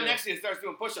gets down next to you and starts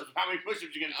doing push-ups. How many push-ups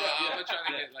you gonna do? I'm gonna try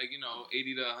to get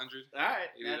 80 to 100. All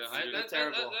right, that's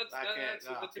terrible. That's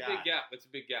a big gap. That's a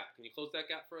big gap. Can you close that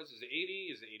gap for us? Is it 80?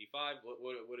 Is it 85?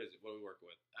 What is it? What are we working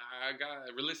with? I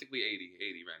got realistically 80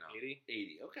 right now.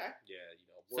 80. Okay. Yeah,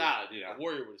 solid.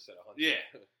 Warrior would have said 100. Yeah.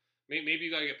 Maybe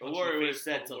you gotta get punched. The Warrior would have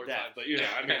said till death, but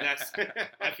I mean that's.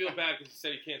 I feel bad because he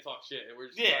said he can't talk shit, and we're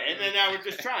just and then now we're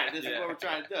just trying. This is what we're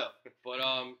trying to do. But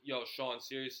Sean,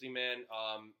 seriously, man.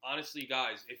 Honestly,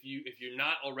 guys, if you're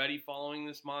not already following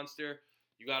this monster,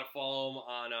 you gotta follow him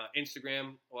on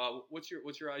Instagram. What's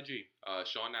your IG?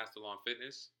 Sean Nastalon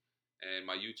Fitness, and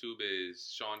my YouTube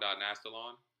is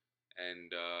Sean.Nastalon,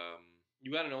 and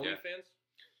you got an OnlyFans?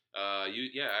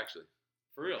 Actually.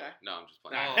 For real? Okay. No, I'm just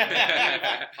playing.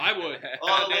 I would.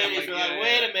 All the ladies were like,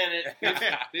 wait a minute.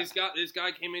 This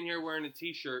guy came in here wearing a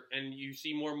T-shirt, and you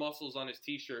see more muscles on his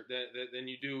T-shirt than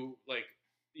you do, like,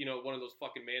 you know, one of those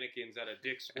fucking mannequins at a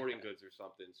Dick's Sporting Goods or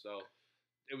something. So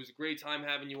it was a great time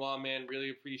having you on, man. Really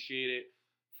appreciate it.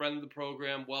 Friend of the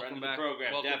program. Welcome back.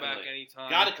 Welcome back anytime.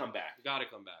 Gotta come back.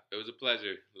 It was a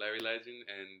pleasure. Larry Legend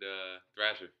and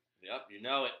Thrasher. Yep, you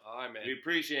know it. All right, man. We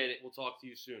appreciate it. We'll talk to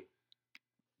you soon.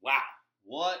 Wow,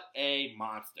 what a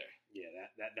monster! Yeah,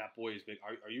 that boy is big.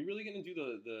 Are you really gonna do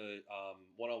the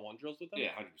one-on-one drills with them?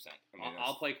 Yeah, 100%.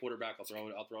 I'll play quarterback. I'll throw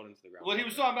it into the ground. What he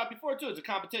was talking about before too. It's a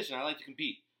competition. I like to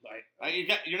compete.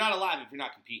 You're not alive if you're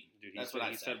not competing. Dude, he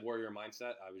said warrior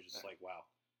mindset. I was just like, wow.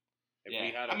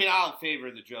 I'll favor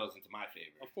the drills into my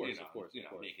favor. Of course.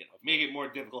 Make it more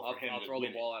difficult for him. I'll throw the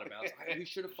ball out of bounds. We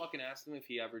should have fucking asked him if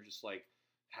he ever just like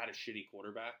had a shitty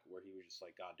quarterback where he was just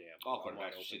like, God damn. All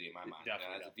quarterbacks are shitty in my mind.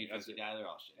 Definitely. As a defensive guy, they're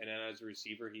all shitty. And then as a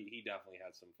receiver, he definitely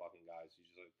had some fucking guys who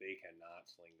just like, they cannot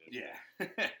sling this. Yeah.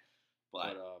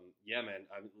 But yeah, man.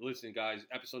 Listen, guys,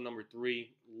 episode number 3.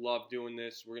 Love doing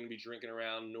this. We're going to be drinking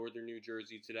around northern New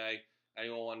Jersey today.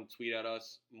 Anyone want to tweet at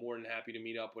us? More than happy to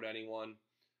meet up with anyone.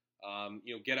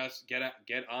 Get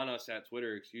on us at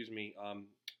Twitter. Excuse me.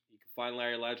 You can find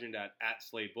Larry Legend at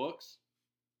Slade Books.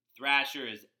 Thrasher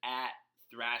is at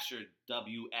Thrasher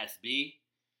WSB.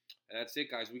 And that's it,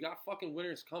 guys. We got fucking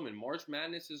winners coming. March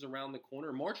Madness is around the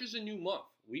corner. March is a new month.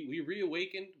 We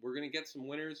reawakened. We're gonna get some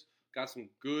winners. Got some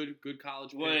good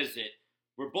college picks. What is it?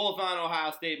 We're both on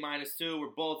Ohio State -2. We're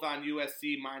both on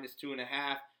USC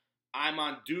 -2.5. I'm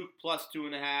on Duke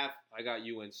 +2.5. I got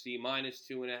UNC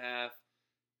 -2.5.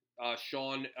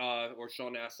 Sean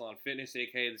Aslan Fitness,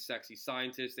 aka the Sexy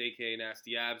Scientist, aka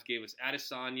Nasty Abs, gave us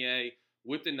Adesanya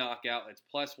with the knockout. It's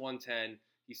 +110.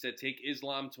 He said take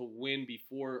Islam to win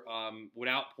before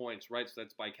without points, right? So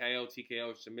that's by KO,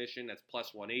 TKO, submission. That's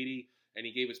 +180. And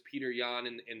he gave us Peter Yan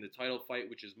in the title fight,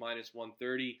 which is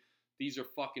 -130. These are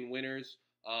fucking winners.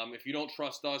 If you don't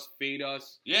trust us, fade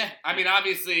us. Yeah, I mean,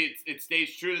 obviously it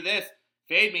stays true to this.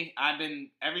 Fade me.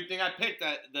 Everything I picked.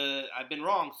 I've been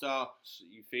wrong. So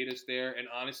you fade us there. And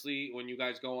honestly, when you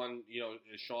guys go on,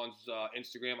 Sean's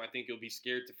Instagram, I think you'll be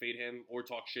scared to fade him or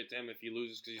talk shit to him if he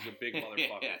loses because he's a big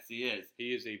motherfucker. Yes, he is.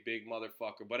 He is a big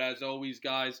motherfucker. But as always,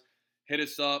 guys, hit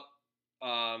us up.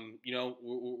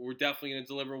 We're definitely gonna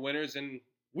deliver winners, and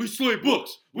we slay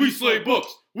books. We slay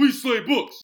books. We slay books.